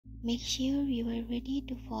Make sure you are ready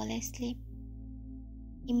to fall asleep.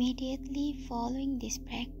 Immediately following this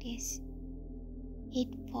practice, hit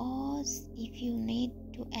pause if you need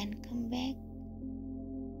to and come back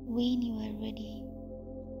when you are ready.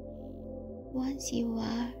 Once you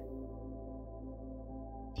are,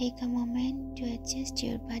 take a moment to adjust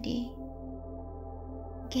your body,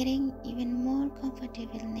 getting even more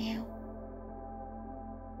comfortable now,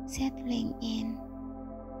 settling in,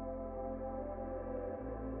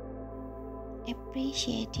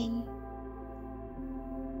 appreciating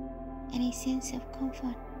any sense of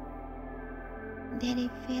comfort that you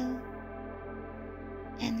feel,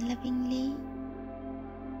 and lovingly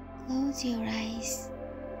close your eyes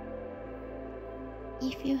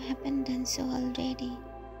if you haven't done so already.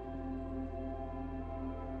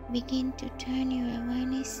 Begin to turn your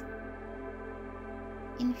awareness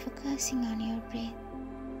in focusing on your breath,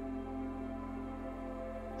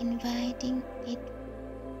 inviting it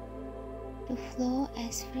to flow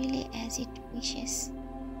as freely as it wishes,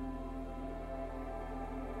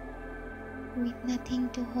 with nothing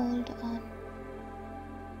to hold on,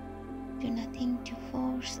 to nothing to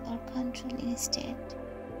force or control. Instead,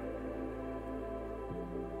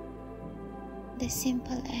 the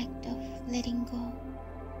simple act of letting go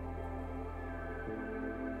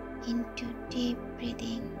into deep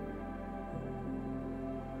breathing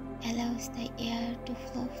allows the air to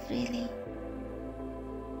flow freely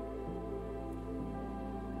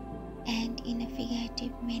and in a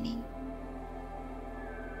figurative meaning,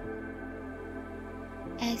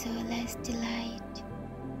 as well as delight,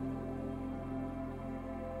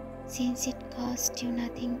 since it costs you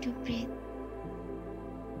nothing to breathe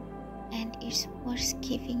and it's what's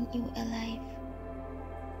keeping you alive.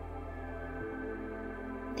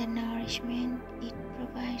 The nourishment it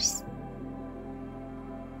provides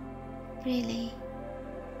freely.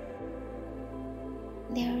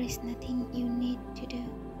 There is nothing you need to do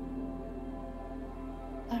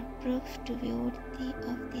or prove to be worthy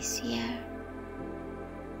of this year.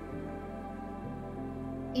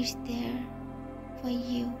 It's there for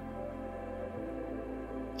you,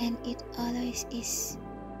 and it always is.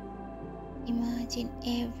 Imagine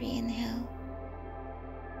every inhale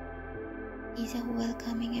is a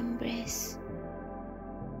welcoming embrace,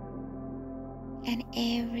 and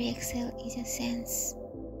every exhale is a sense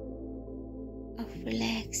of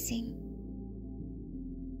relaxing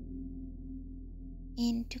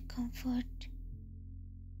into comfort.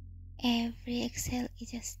 Every exhale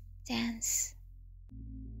is a chance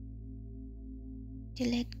to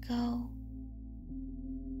let go,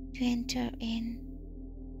 to enter in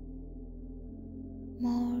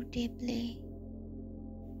more deeply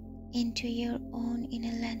into your own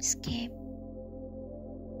inner landscape.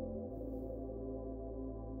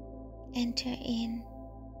 Enter in,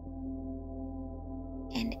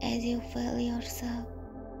 and as you feel yourself,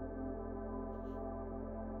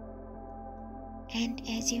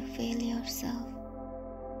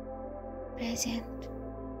 present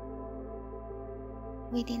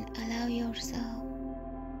within, allow yourself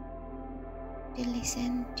to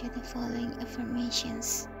listen to the following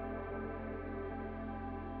affirmations,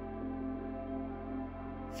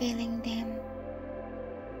 feeling them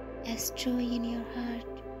as true in your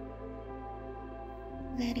heart,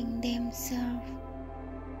 letting them serve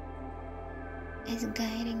as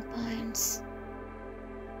guiding points,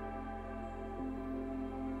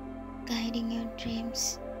 guiding your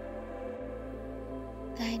dreams,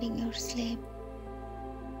 guiding your sleep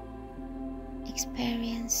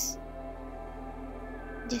experience.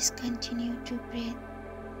 Just continue to breathe,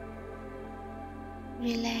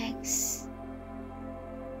 relax,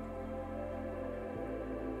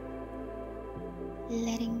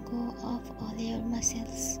 letting go of all your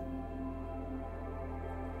muscles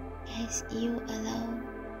as you allow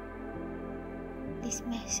this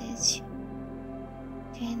message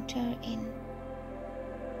to enter in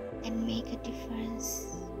and make a difference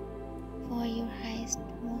for your highest,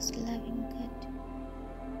 most loving good.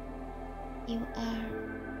 You are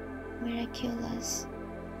miraculous.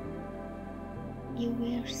 You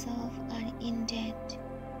yourself are indeed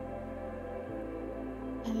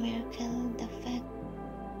a miracle. The fact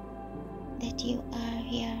that you are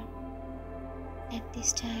here at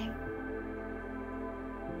this time,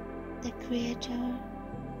 the creator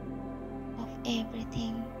of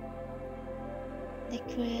everything, the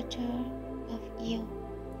creator of you.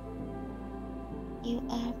 You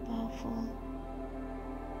are powerful,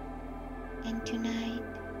 and tonight,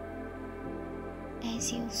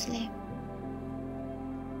 as you sleep,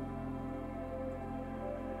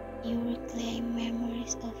 you reclaim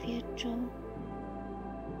memories of your true,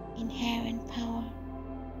 inherent power.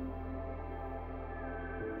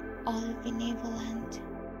 all benevolent,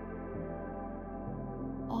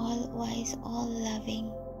 all wise, all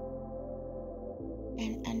loving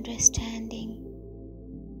and understanding,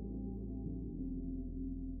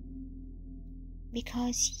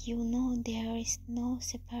 because you know there is no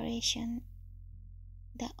separation.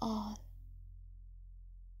 The all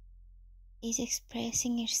is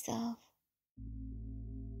expressing itself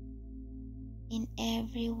in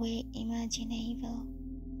every way imaginable,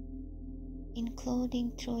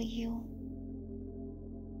 including through you.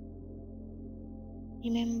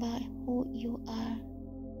 Remember who you are,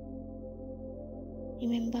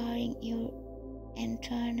 remembering your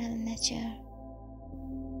eternal nature,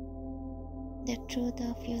 the truth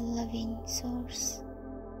of your loving source,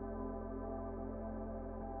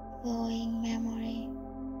 flowing memory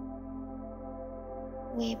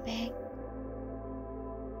way back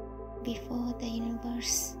before the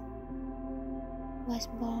universe was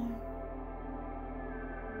born,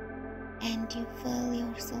 and you feel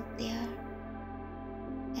yourself there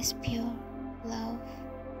as pure love.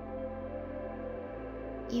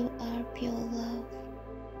 You are pure love.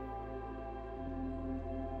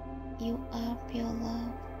 You are pure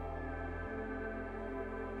love.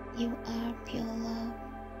 You are pure love.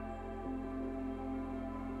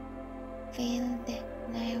 Feel that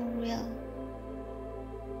now real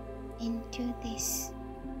into this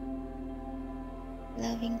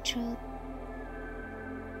loving truth.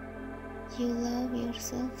 You love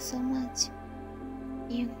yourself so much.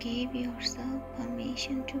 You gave yourself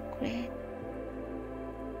permission to create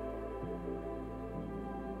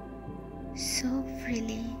so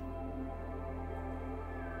freely.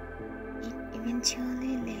 It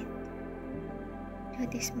eventually led to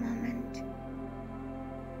this moment.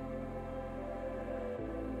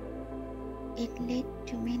 It led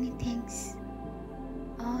to many things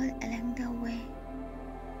all along the way,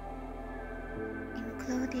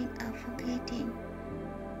 including a forgetting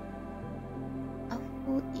of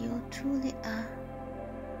who you truly are.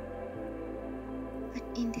 But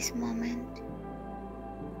in this moment,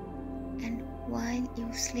 and while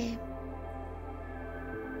you sleep,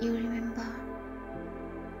 you remember.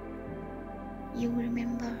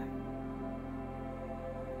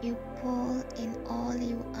 You pull in all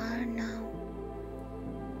you are now,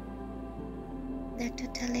 the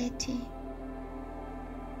totality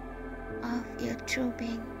of your true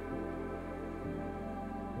being,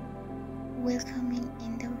 welcoming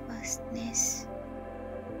in the vastness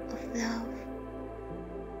of love,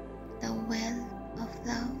 the well of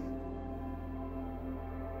love,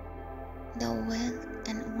 the wealth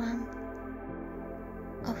and warmth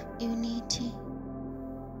of unity.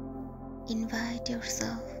 Invite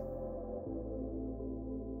yourself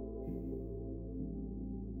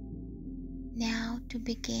now to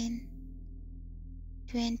begin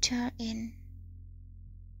to enter in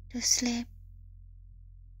to sleep,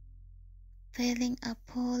 feeling a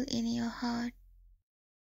pull in your heart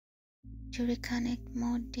to reconnect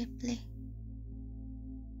more deeply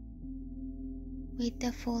with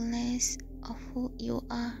the fullness of who you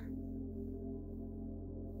are.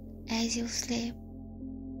 As you sleep,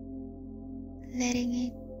 letting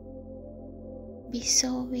it be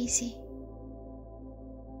so easy,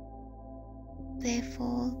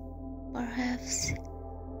 playful perhaps,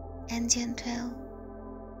 and gentle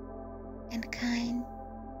and kind.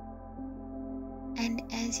 And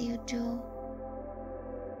as you do,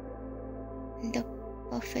 the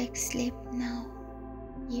perfect sleep now,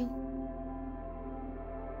 you